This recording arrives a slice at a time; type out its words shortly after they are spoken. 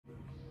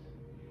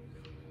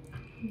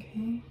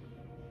Okay.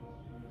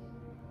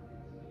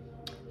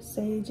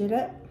 Sage it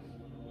up.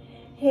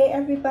 Hey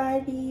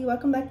everybody,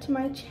 welcome back to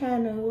my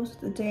channel. So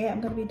today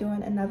I'm going to be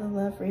doing another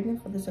love reading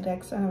for the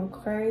zodiac sign of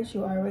Aquarius.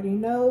 You already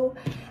know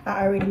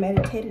I already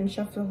meditated and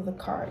shuffled over the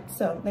cards.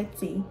 So let's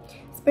see.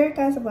 Spirit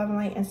guides of love and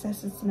light,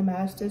 ancestors and the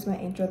masters, my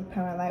angel of the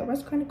power and light.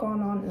 What's kind of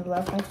going on in the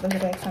love life of the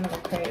zodiac sign of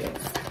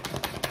Aquarius?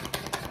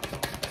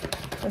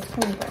 What's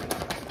kind of going on?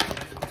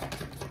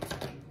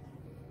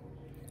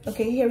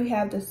 Okay, here we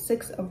have the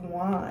 6 of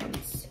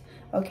Wands.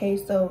 Okay,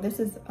 so this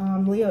is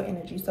Leo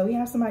energy. So we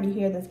have somebody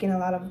here that's getting a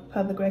lot of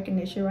public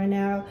recognition right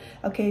now.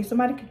 Okay,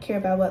 somebody could care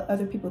about what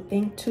other people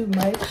think too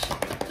much.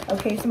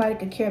 Okay, somebody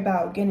could care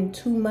about getting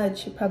too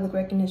much public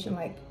recognition,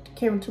 like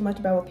caring too much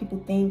about what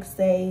people think,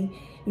 say,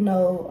 you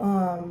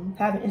know,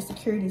 having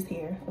insecurities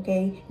here.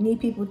 Okay, you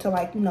need people to,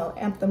 like, you know,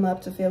 amp them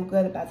up to feel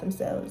good about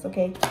themselves.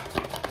 Okay,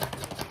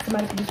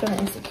 somebody could be feeling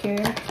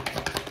insecure.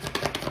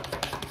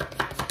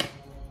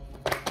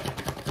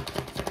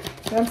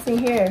 What I'm seeing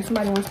here,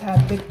 somebody wants to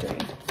have victory,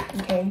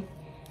 okay?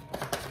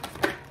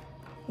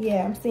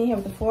 Yeah, I'm seeing here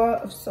with the 4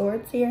 of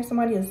Swords here,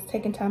 somebody is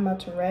taking time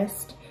out to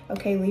rest,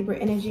 okay? Libra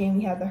energy, and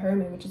we have the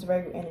Hermit, which is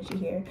Virgo energy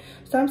here.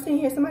 So I'm seeing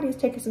here, somebody is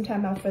taking some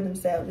time out for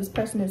themselves. This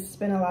person is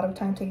spending a lot of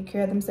time taking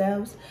care of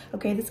themselves,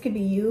 okay? This could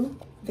be you,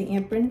 the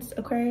Empress,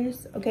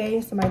 Aquarius, okay?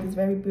 Somebody that's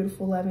very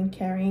beautiful, loving,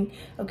 caring,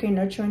 okay?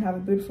 Nurturing, have a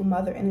beautiful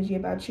mother energy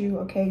about you,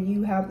 okay?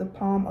 You have the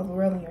palm of the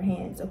world in your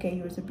hands, okay?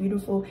 You as a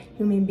beautiful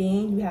human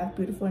being, you have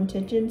beautiful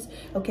intentions,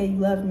 okay? You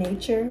love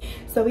nature.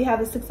 So we have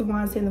the 6 of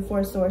Wands here and the 4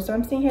 of Swords. So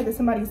I'm seeing here that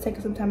somebody is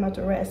taking some time out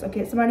to rest,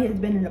 okay? Somebody has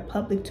been in the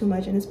public too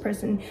much, and this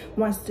person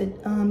wants to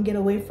get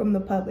away from the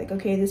public,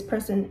 okay? This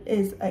person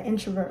is an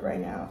introvert right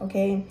now,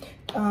 okay?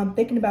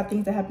 Thinking about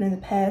things that happened in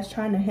the past,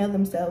 trying to heal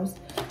themselves,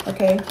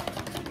 okay?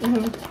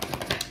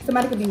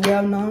 Somebody could be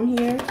well known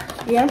here.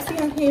 Yeah, I'm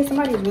seeing here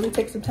somebody is really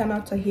taking some time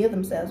out to heal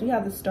themselves. We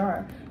have the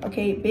Star,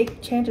 okay?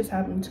 Big changes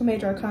happening. 2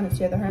 major arcana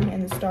here, the Hermit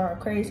and the Star,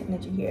 Aquarius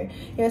energy here.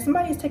 Yeah,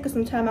 somebody is taking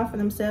some time out for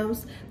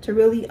themselves to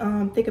really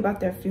think about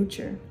their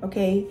future,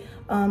 okay?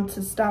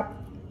 To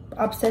stop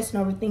obsessing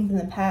over things in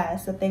the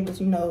past that they was,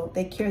 you know,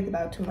 they cared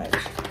about too much.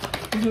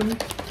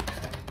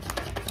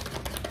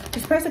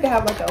 This person could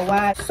have like a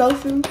wide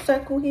social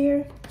circle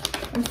here,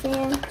 I'm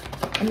seeing.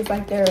 And it's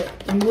like they're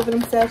removing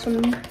themselves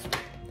from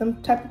them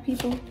type of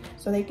people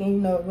so they can, you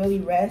know, really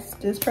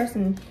rest. This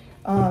person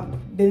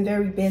been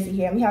very busy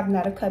here. And we have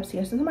Knight of Cups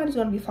here. So somebody's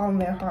going to be following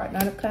their heart.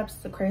 Knight of Cups,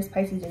 Aquarius,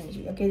 Pisces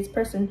energy. Okay, this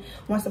person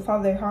wants to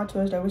follow their heart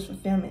towards their wish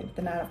fulfillment with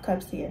the Knight of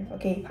Cups here.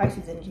 Okay,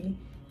 Pisces energy.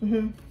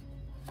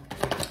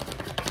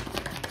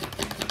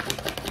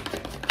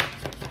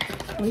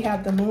 We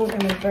have the Moon in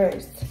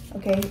reverse,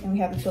 okay, and we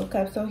have the 2 of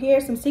Cups. So here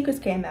some secrets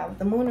came out with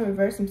the Moon in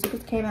reverse. Some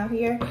secrets came out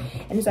here,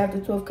 and it's after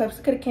the 2 of Cups.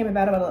 It could have came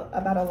about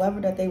a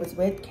lover that they was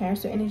with,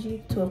 Cancer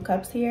energy, 2 of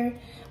Cups here.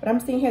 But I'm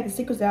seeing here the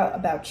secret's out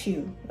about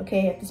you,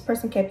 okay? If this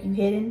person kept you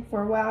hidden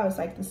for a while, it's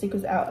like the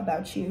secret's out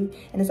about you,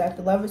 and it's like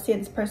the lovers here.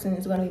 This person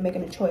is going to be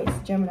making a choice,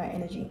 Gemini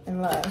energy,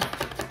 and love.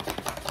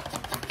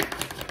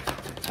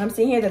 I'm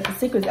seeing here that the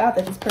secret's out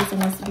that this person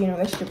wants to be in a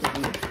relationship with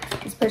you.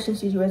 This person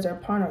sees you as their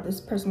partner.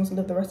 This person wants to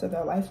live the rest of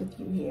their life with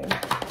you here,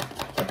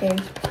 okay?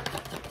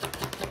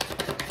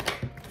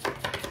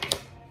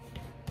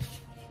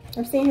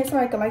 I'm seeing here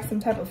somebody could like some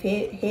type of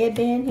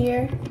headband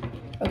here,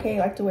 okay?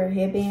 Like to wear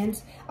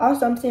headbands.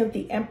 Also, I'm seeing with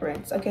the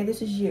Empress, okay?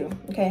 This is you,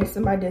 okay?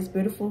 Somebody that's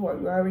beautiful, or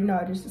you already know,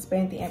 I just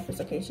explained the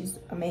Empress, okay? She's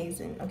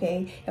amazing,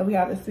 okay? And we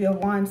have the 3 of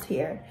Wands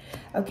here,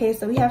 okay?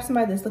 So we have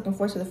somebody that's looking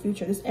forward to the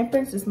future. This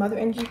Empress, this mother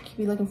energy, could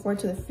be looking forward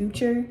to the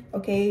future,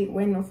 okay?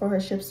 Waiting for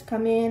her ships to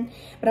come in.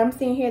 But I'm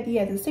seeing here,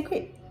 yeah, the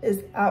secret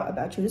is out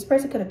about you. This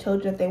person could have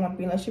told you that they want to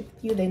be in a relationship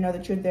with you. They know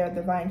that you're their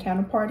divine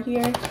counterpart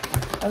here,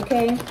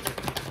 okay?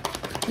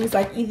 And it's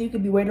like either you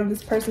could be waiting on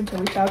this person to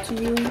reach out to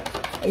you,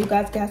 or you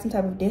guys could have some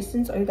type of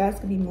distance, or you guys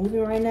could be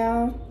moving right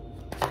now.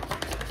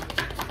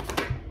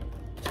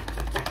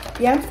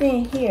 Yeah, I'm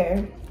seeing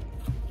here.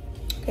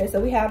 Okay, so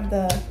we have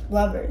the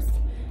Lovers.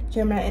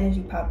 Gemini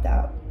energy popped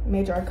out.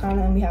 Major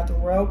Arcana, and we have the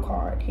World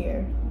card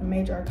here. The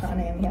Major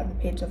Arcana, and we have the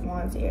Page of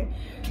Wands here.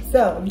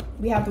 So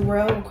we have the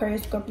World,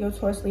 Aquarius, Scorpio,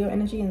 Taurus, Leo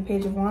energy, and the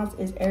Page of Wands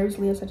is Aries,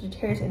 Leo,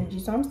 Sagittarius energy.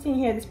 So I'm seeing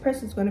here this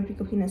person is going to be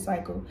completing a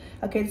cycle.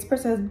 Okay, this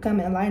person has become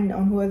enlightened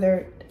on who are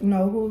their, you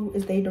know, who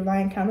is their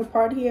divine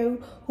counterpart here,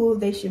 who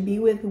they should be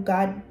with, who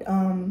God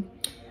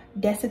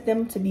destined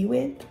them to be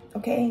with.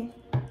 Okay,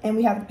 and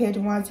we have the Page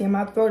of Wands here.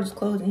 My throat is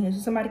closing here, so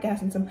somebody got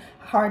some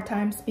hard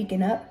time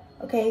speaking up.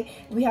 Okay,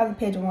 we have the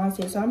Page of Wands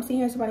here. So I'm seeing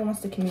here somebody wants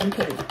to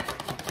communicate.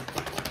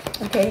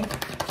 Okay,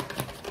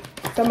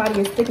 somebody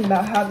is thinking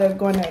about how they're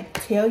going to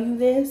tell you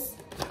this.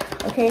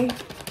 Okay,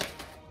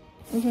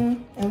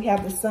 and we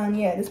have the Sun.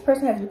 Yeah, this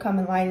person has become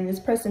enlightened. This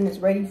person is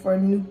ready for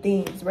new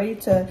things, ready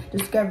to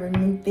discover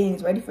new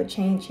things, ready for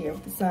change here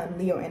with the Sun,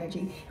 Leo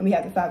energy. And we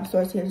have the 5 of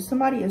Swords here. So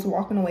somebody is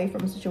walking away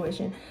from a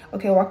situation.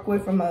 Okay, walk away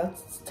from a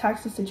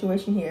toxic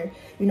situation here.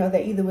 You know,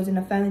 that either was in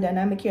a family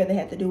dynamic here, they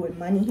had to do with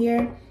money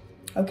here.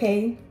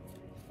 Okay.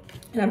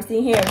 And I'm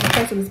seeing here, this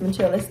person was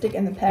materialistic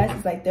in the past.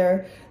 It's like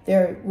they're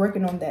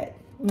working on that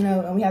You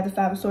know, and we have the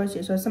Five of Swords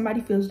here. So if somebody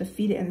feels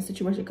defeated in the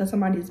situation because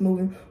somebody is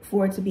moving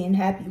forward to being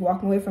happy,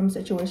 walking away from a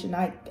situation,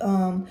 not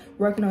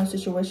working on a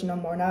situation no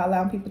more, not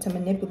allowing people to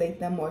manipulate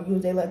them or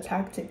use their little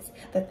tactics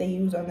that they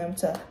use on them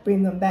to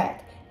bring them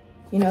back,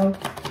 you know.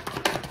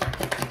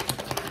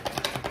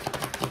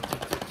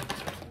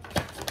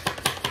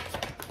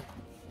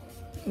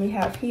 We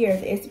have here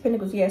the Ace of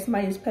Pentacles. Yeah,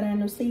 somebody is putting on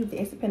their sleeve,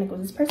 the Ace of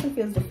Pentacles. This person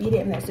feels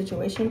defeated in that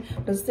situation,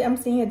 but I'm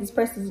seeing here this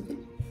person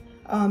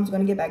is going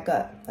to get back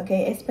up.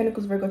 Okay, Ace of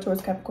Pentacles, Virgo, Taurus,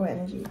 Capricorn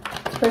energy.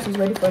 This person is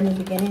ready for a new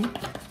beginning.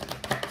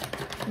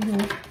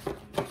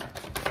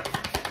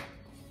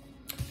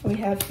 We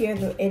have here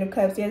the Eight of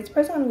Cups. Yeah, this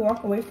person going to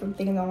walk away from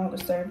things no longer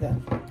serve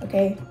them.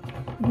 Okay.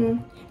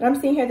 And I'm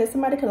seeing here that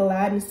somebody could have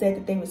lied and said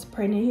that they was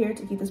pregnant here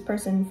to keep this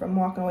person from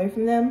walking away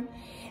from them.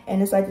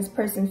 And it's like this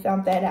person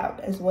found that out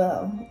as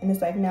well. And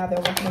it's like now they're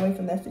walking away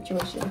from that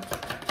situation.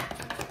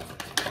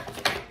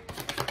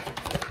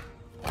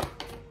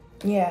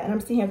 Yeah, and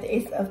I'm seeing here the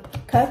Ace of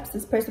Cups.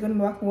 This person going to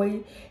walk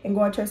away and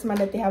go and trust somebody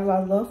that they have a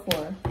lot of love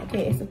for.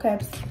 Okay, Ace of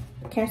Cups,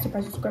 Cancer,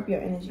 Pisces, Scorpio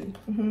energy.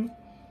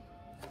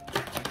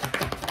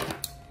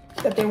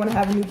 That they want to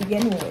have a new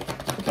beginning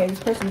with. Okay,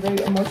 this person is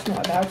very emotional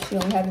about you,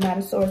 and we have the Knight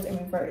of Swords in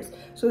reverse.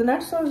 So the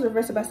Knight of Swords is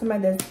reversed about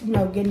somebody that's, you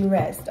know, getting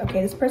rest.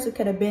 Okay, this person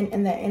could have been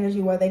in that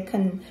energy where they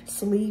couldn't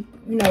sleep,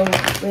 you know,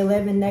 they're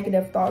living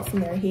negative thoughts in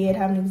their head,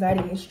 having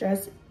anxiety and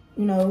stress,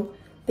 you know,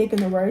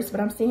 thinking the worst.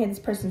 But I'm seeing here this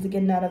person is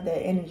getting out of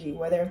that energy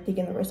where they're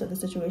thinking the worst of the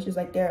situations,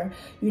 like they're,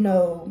 you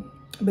know,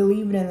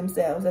 believing in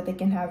themselves, that they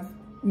can have,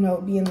 you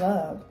know, be in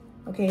love.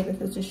 Okay, this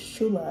is just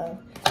true love,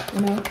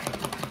 you know.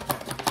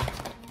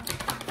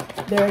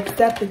 They're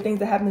accepting things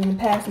that happened in the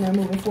past and they're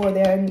moving forward.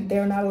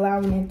 They're not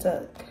allowing it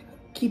to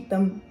keep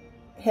them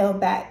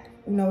held back,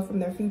 you know, from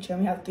their future.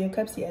 And we have Three of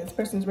Cups here. This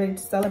person's ready to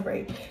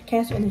celebrate.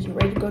 Cancer energy,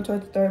 ready to go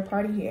towards the third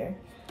party here.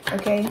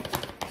 Okay.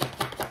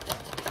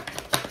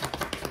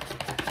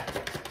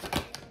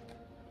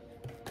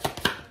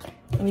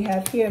 And we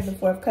have here the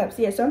Four of Cups.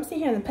 Yeah, so I'm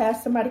seeing here in the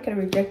past, somebody could have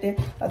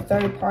rejected a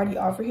third party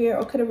offer here,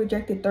 or could have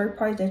rejected third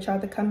parties that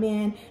tried to come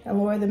in and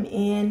lure them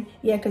in.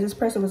 Yeah, because this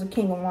person was a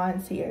King of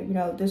Wands here. You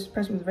know, this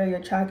person was very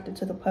attractive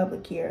to the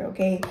public here,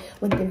 okay?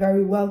 Looked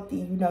very wealthy,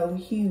 you know,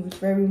 huge,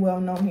 very well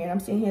known here. And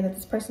I'm seeing here that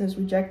this person is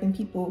rejecting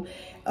people,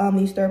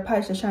 these third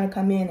parties are trying to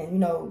come in and, you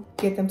know,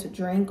 get them to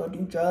drink or do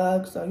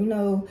drugs or, you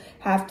know,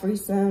 have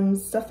threesomes,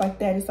 stuff like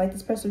that. It's like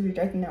this person is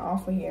rejecting their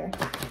offer here,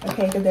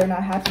 okay? Because they're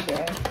not happy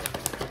there.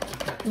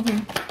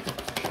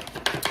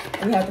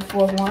 And we have the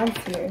Four of Wands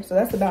here. So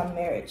that's about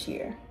marriage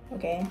here.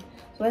 Okay.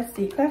 So let's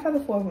see. Clarify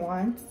the Four of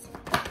Wands.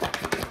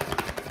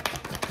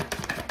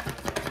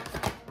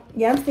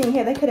 Yeah, I'm seeing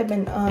here they could have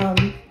been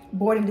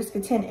bored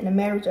discontent in a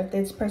marriage if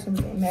this person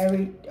was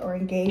married or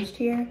engaged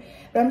here.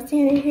 But I'm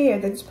seeing it here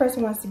that this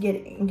person wants to get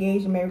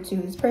engaged and married too.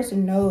 This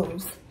person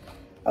knows,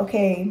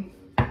 okay,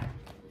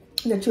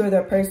 that you're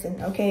their person,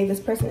 okay?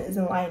 This person is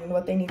enlightened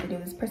what they need to do.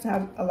 This person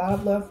has a lot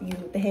of love for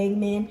you. The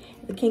Hangman,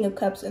 the King of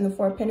Cups, and the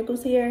Four of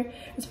Pentacles here.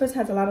 This person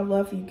has a lot of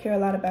love for you, care a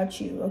lot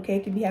about you, okay?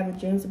 Could be having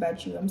dreams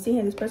about you. I'm seeing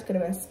here this person could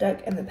have been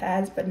stuck in the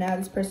past, but now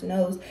this person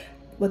knows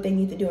what they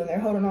need to do and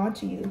they're holding on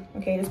to you,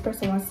 okay? This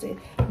person wants to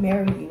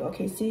marry you,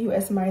 okay? See you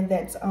as somebody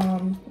that's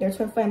their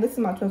twin flame. This is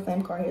my twin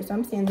flame card here, so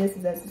I'm seeing this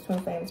as this twin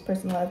flame. This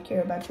person loves,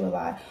 care about you a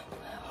lot,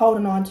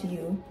 holding on to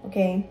you,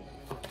 okay?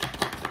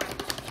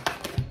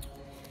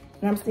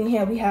 And I'm seeing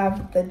here we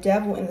have the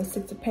Devil and the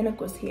Six of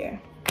Pentacles here,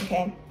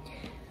 okay?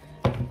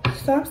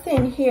 So I'm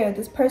seeing here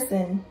this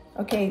person,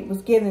 okay,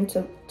 was given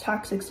to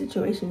toxic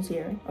situations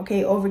here,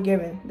 okay?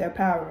 Overgiven their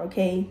power,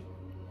 okay?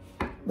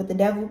 With the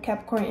Devil,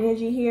 Capricorn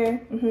energy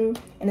here, and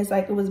it's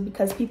like it was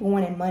because people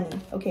wanted money,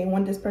 okay?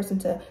 Wanted this person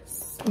to,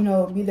 you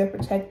know, be their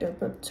protector,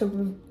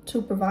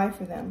 to provide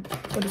for them.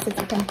 With the Six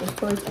of Pentacles,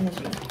 Taurus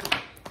energy,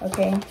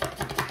 okay?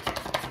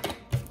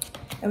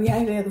 And we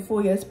have here the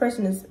Fool. Yeah, this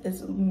person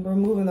is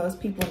removing those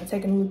people and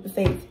taking a leap of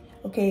faith.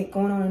 Okay,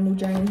 going on a new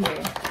journey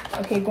here.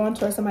 Okay, going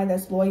towards somebody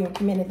that's loyal and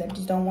committed, that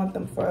just don't want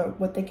them for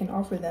what they can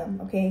offer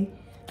them. Okay.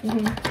 And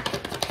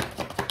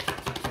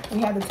we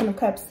have the Ten of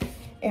Cups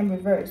in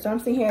reverse. So I'm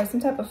seeing here some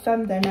type of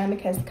feminine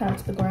dynamic has come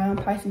to the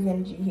ground. Pisces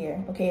energy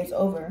here. Okay, it's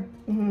over.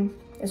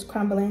 It's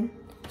crumbling.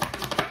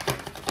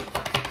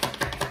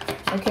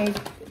 Okay.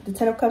 The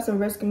Ten of Cups in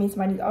reverse can mean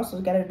somebody's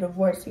also got a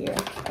divorce here.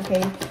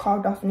 Okay,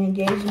 called off an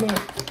engagement.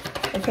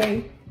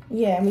 Okay,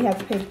 yeah, and we have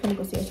the Page of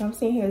Pentacles here. So I'm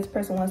seeing here this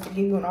person wants to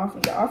give you an offer.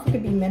 The offer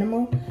could be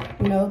minimal,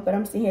 you know, but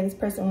I'm seeing here this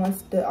person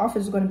wants, the offer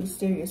is going to be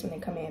serious when they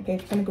come in.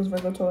 Page of Pentacles,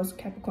 Virgo, Taurus,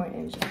 Capricorn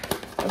energy.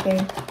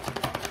 Okay.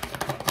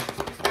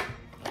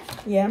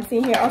 Yeah, I'm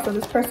seeing here also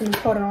this person is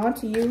holding on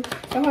to you.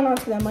 They're holding on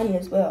to their money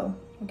as well.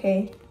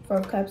 Okay. Four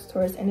of Cups,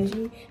 Taurus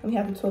energy. And we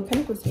have the Two of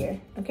Pentacles here.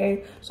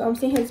 Okay. So I'm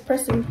seeing here this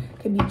person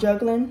could be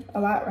juggling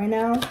a lot right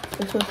now.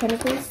 The Two of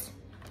Pentacles.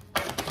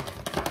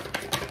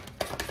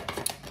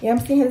 Yeah, I'm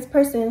seeing this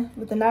person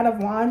with the Knight of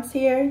Wands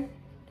here.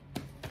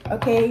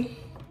 Okay.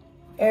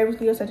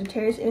 Aries, Leo,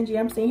 Sagittarius energy.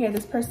 I'm seeing here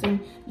this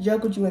person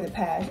juggled you in the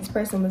past. This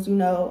person was, you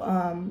know,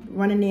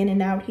 running in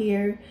and out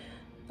here.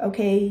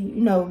 Okay,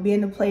 you know,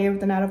 being a player with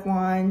the Knight of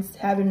Wands,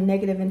 having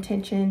negative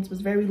intentions,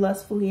 was very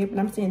lustful here, but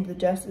I'm seeing the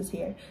justice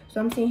here.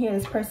 So I'm seeing here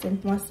this person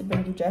wants to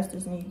bring you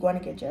justice, and you're going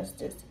to get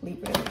justice,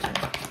 Libra energy.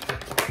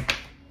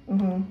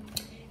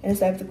 And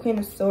it's like the Queen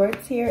of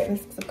Swords here, and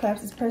it's the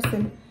Cups. This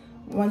person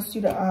wants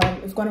you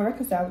to, is going to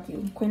reconcile with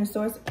you. Queen of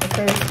Swords,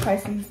 Aquarius,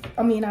 Pisces.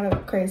 I mean, not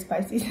Aquarius,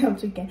 Pisces. I'm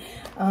joking.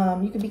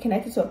 You can be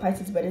connected to a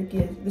Pisces, but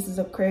this is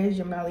Aquarius,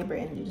 Gemini, Libra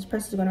energy. This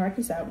person is going to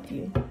reconcile with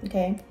you.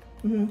 Okay.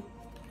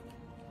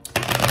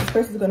 This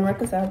person is going to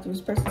reconcile with you.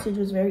 This person's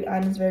nature is very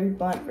honest, very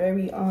blunt,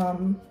 very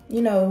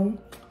you know,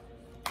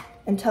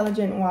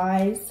 intelligent,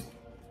 wise.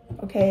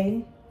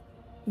 Okay.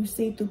 You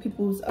see through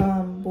people's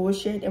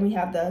bullshit. And we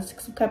have the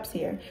Six of Cups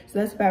here. So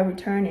that's about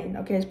returning.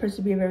 Okay, this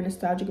person will be very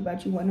nostalgic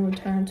about you, wanting to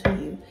return to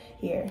you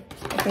here.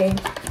 Okay.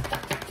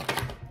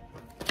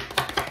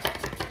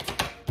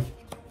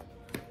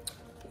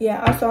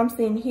 Yeah, also I'm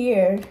seeing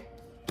here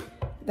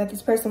that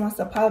this person wants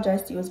to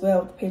apologize to you as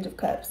well with the Page of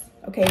Cups.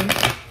 Okay.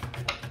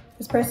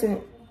 This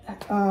person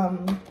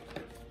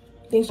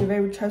thinks you're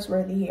very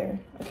trustworthy here.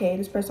 Okay,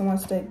 this person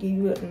wants to give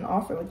you an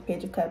offer with the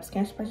Page of Cups.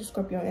 Cancer, Pisces,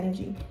 Scorpio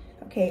energy.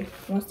 Okay,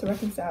 wants to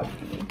reconcile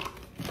with you.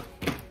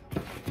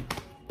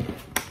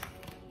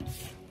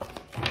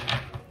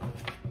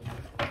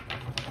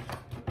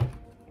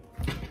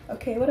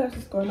 Okay, what else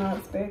is going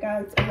on? Spirit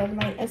guides, 11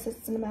 light,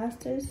 ancestors, and the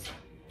masters.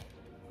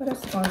 What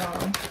else is going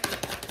on?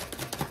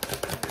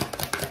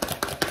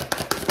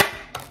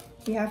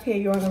 We have here,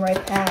 you're on the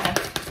right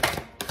path.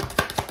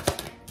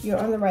 You're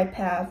on the right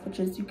path, which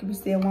is you could be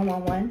seeing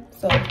 111.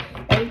 So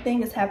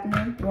everything is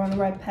happening. You're on the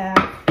right path.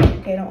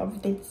 Okay, don't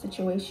overthink the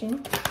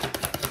situation.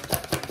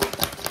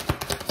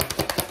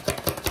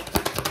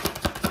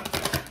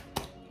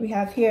 We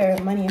have here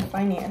money and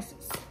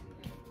finances.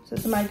 So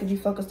somebody could be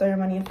focused on your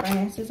money and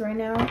finances right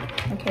now.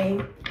 Okay.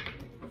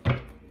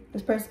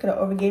 This person could have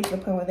overgave to the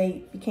point where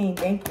they became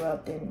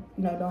bankrupt and,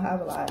 you know, don't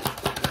have a lot.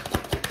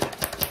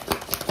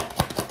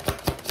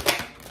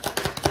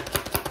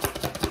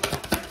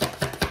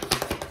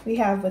 We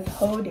have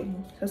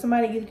withholding. So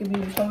somebody either could be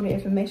withholding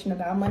information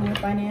about money and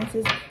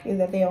finances, either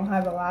that they don't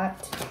have a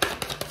lot.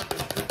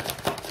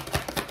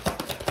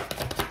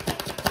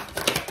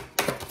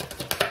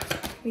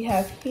 We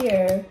have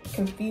here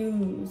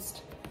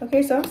confused.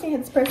 Okay, so I'm seeing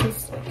this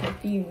person's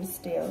confused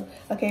still.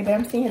 Okay, but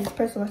I'm seeing this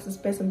person wants to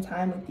spend some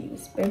time with you,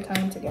 spend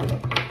time together.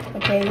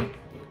 Okay.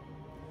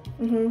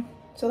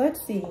 So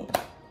let's see.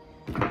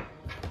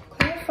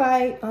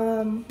 Clarify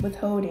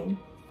withholding.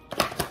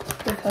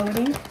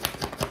 Withholding.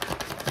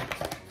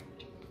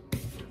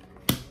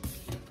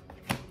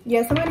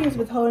 Yeah, somebody is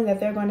withholding that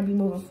they're going to be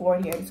moving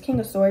forward here. This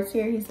King of Swords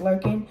here, he's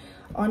lurking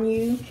on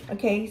you.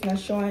 Okay, he's not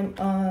showing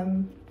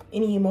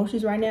any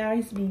emotions right now.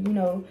 He's to be, you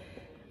know,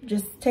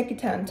 just take your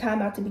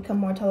time out to become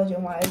more intelligent,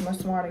 wise, more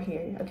smarter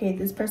here. Okay,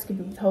 this person could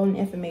be withholding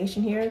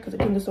information here because the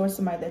King of Swords is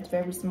somebody that's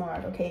very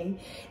smart. Okay,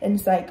 and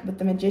it's like with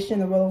the Magician,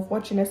 the Wheel of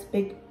Fortune, that's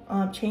big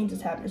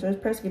changes happening. So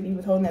this person could be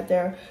withholding that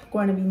they're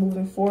going to be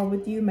moving forward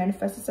with you,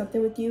 manifesting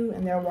something with you,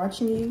 and they're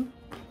watching you.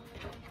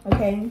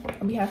 Okay,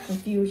 and we have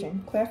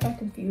confusion. Clarify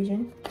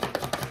confusion.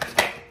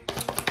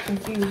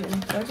 Confusion.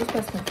 What's this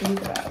person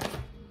confused about?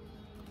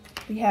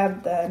 We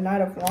have the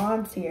Knight of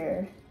Wands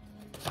here.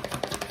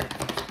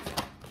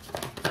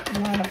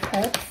 Nine of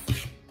Cups.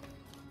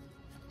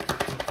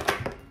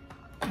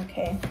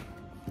 Okay.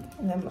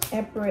 And then the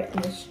Emperor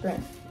and the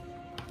Strength.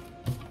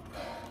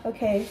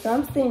 Okay, so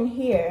I'm seeing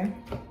here.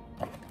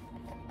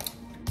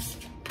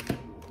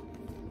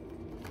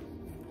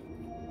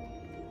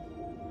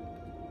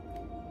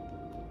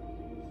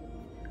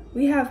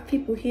 We have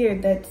people here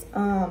that's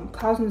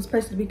causing this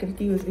person to be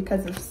confused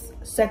because of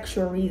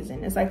sexual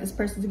reason. It's like this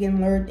person's getting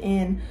lured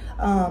in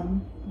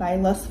by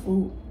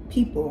lustful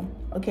people.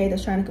 Okay,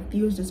 that's trying to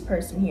confuse this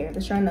person here.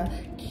 They're trying to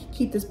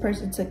keep this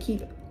person to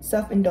keep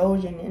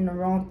self-indulging in the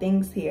wrong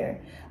things here.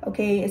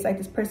 Okay, it's like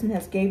this person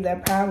has gave their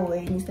power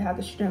away. Needs to have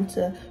the strength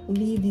to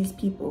leave these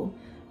people.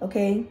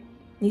 Okay,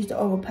 needs to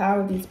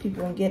overpower these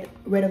people and get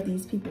rid of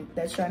these people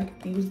that's trying to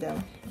confuse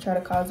them and try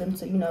to cause them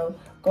to, you know,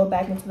 go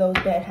back into those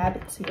bad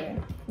habits here.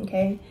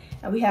 Okay,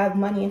 and we have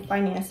money and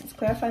finances.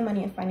 Clarify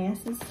money and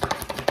finances.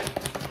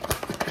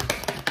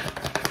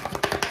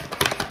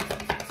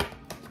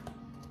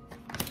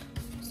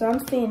 So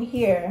I'm seeing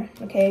here,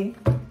 okay,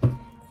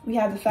 we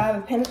have the Five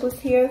of Pentacles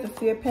here, the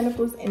Three of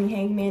Pentacles, and the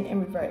Hangman in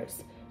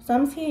reverse. So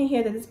I'm seeing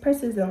here that this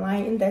person is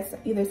lying, that's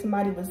either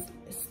somebody was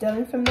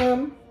stealing from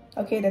them,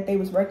 okay, that they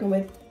was working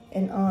with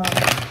in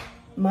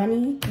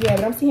money. Yeah,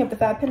 but I'm seeing here with the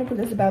Five of Pentacles,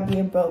 it's about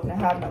being broke, not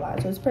having a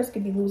lot. So this person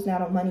could be losing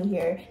out on money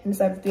here. And it's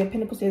like the Three of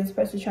Pentacles here, this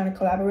person is trying to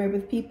collaborate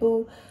with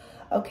people,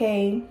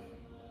 okay.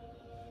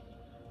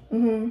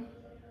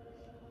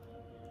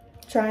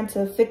 Trying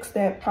to fix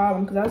that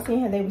problem, because I was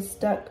seeing how they were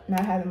stuck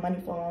not having money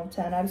for a long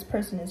time. Now this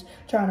person is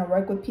trying to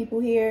work with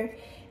people here,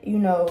 you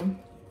know,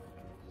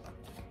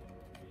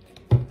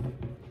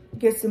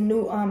 get some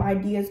new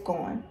ideas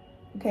going.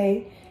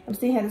 Okay, I'm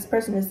seeing how this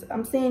person is,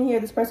 I'm seeing here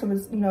this person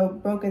was, you know,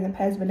 broke in the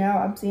past, but now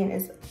I'm seeing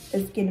it's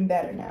getting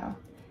better now.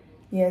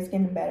 Yeah, it's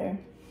getting better.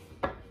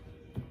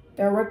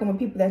 They're working with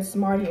people that's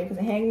smart here, because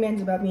the Hangman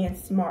is about being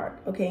smart,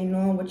 okay,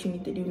 knowing what you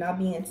need to do, not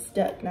being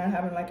stuck, not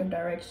having like a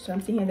direction. So I'm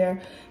seeing here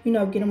they're, you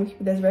know, getting with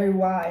people that's very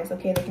wise,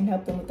 okay, that can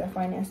help them with their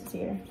finances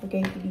here, okay.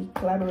 You could be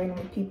collaborating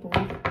with people,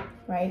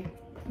 right?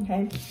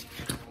 Okay.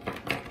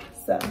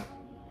 So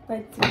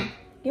let's see.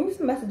 Give me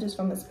some messages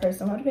from this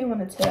person. What do they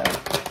want to tell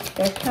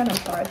their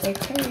counterpart, their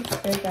Aquarius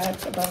spirit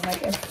guides about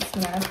like Estes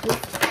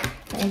Masters,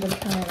 and the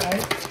kind of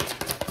light?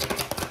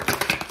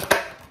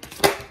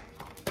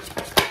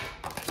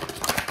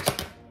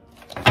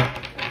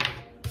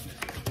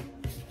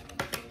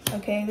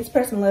 Okay, this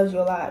person loves you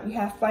a lot. We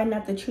have find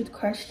out the truth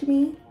crushed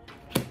me.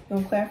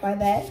 Don't clarify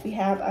that. We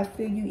have I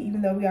feel you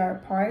even though we are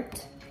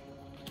apart.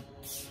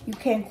 You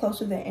came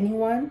closer than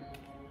anyone.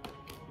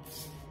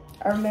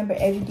 I remember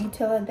every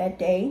detail of that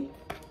day.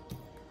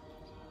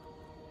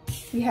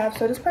 We have,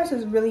 so this person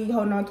is really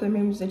holding on to the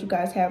memories that you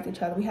guys have with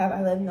each other. We have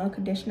I love you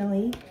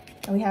unconditionally.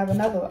 And we have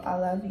another I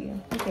love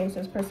you. Okay, so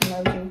this person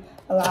loves you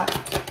a lot.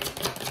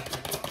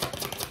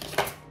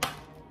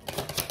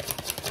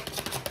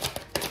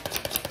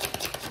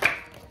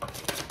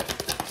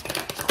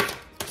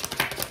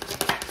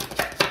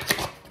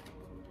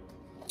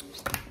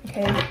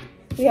 Okay,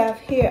 we have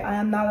here, I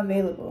am not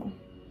available,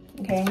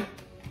 okay?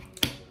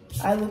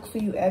 I look for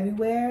you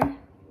everywhere.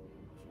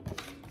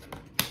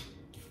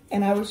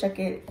 And I wish I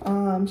could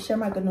share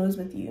my good news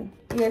with you.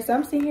 Yeah, so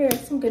I'm seeing here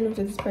some good news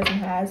that this person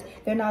has.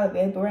 They're not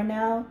available right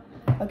now,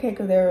 okay?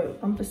 Because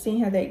I'm seeing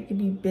here that you could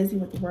be busy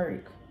with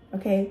work,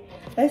 okay?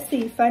 Let's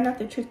see, find out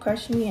the truth,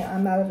 question me, and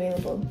I'm not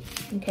available,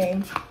 okay?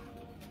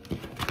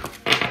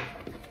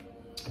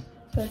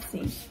 So let's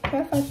see,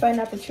 can I find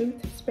out the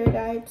truth, spirit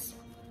guides?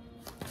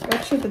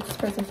 What truth did this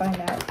person find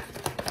out?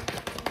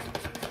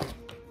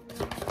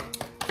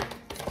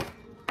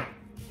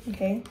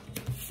 Okay,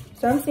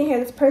 so I'm seeing here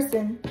this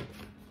person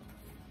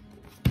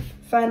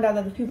find out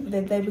that the people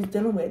that they was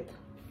dealing with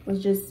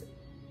was just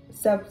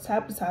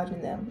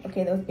self-sabotaging them,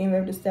 okay? That was being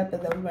very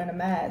deceptive, that was wearing a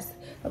mask,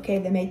 okay?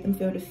 That made them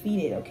feel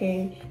defeated,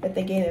 okay? That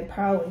they gave their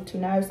power to.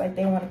 Now it's like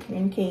they want to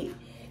communicate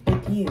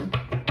with you,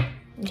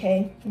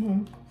 okay?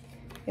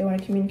 They want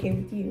to communicate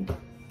with you.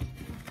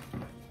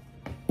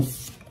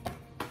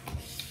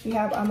 We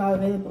have I'm not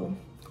available.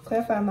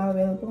 Clarify I'm not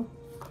available.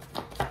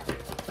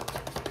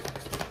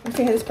 I'm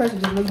saying this person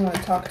just really want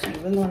to talk to you,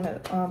 really want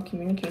to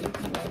communicate with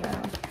you right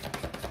now.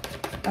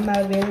 I'm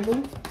not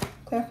available.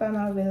 Clarify I'm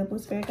not available.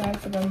 Spirit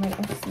guides about my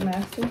Estes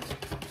Masters.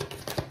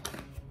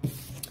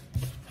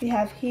 We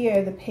have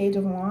here the Page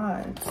of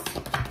Wands.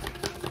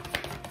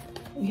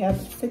 We have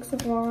the Six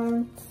of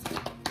Wands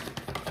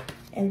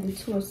and the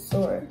Two of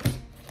Swords.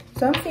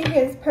 So I'm seeing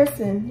here this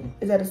person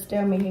is at a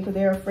stalemate here because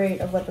they're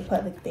afraid of what the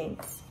public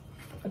thinks.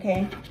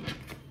 Okay.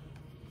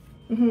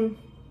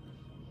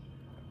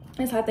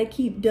 It's like they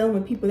keep dealing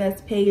with people that's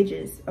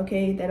pages,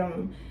 okay, that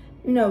don't,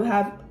 you know,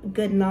 have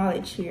good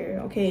knowledge here,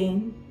 okay.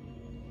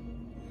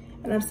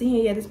 And I'm seeing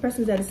here, yeah, this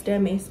person's at a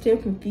stalemate, still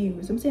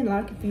confused. I'm seeing a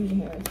lot of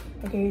confusion here,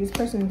 okay. This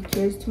person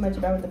cares too much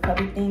about what the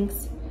public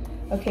thinks,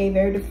 okay,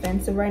 very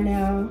defensive right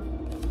now.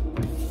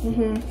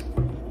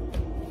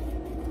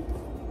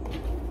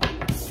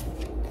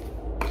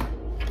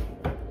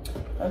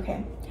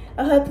 Okay.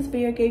 I hope this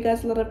video gave you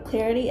guys a lot of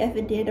clarity. If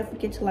it did, don't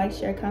forget to like,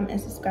 share, comment,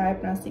 and subscribe.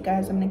 And I'll see you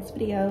guys in the next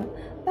video.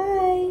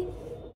 Bye.